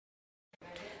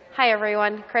Hi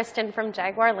everyone, Kristen from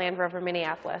Jaguar Land Rover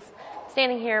Minneapolis.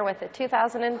 Standing here with a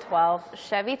 2012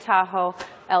 Chevy Tahoe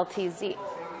LTZ.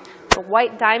 A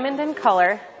white diamond in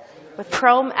color with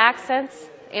chrome accents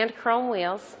and chrome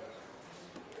wheels.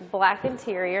 Black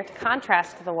interior to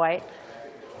contrast to the white.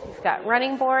 You've got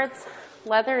running boards,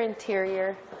 leather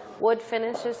interior, wood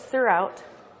finishes throughout,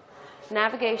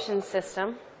 navigation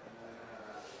system,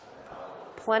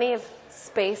 plenty of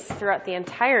space throughout the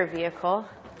entire vehicle.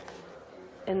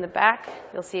 In the back,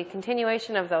 you'll see a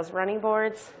continuation of those running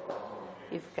boards.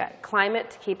 You've got climate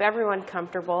to keep everyone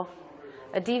comfortable,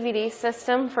 a DVD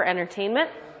system for entertainment,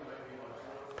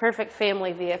 perfect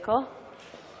family vehicle.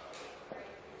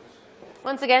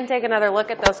 Once again, take another look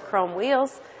at those chrome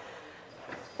wheels.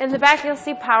 In the back, you'll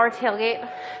see power tailgate,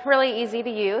 really easy to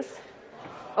use.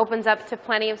 Opens up to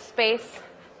plenty of space.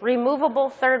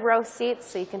 Removable third row seats,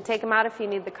 so you can take them out if you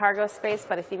need the cargo space,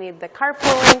 but if you need the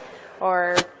carpooling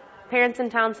or parents in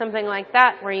town, something like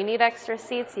that, where you need extra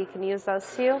seats, you can use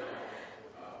those too.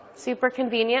 Super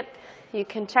convenient. You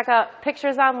can check out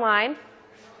pictures online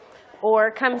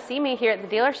or come see me here at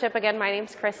the dealership. Again, my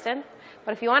name's Kristen,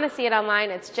 but if you want to see it online,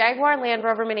 it's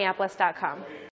jaguarlandroverminneapolis.com.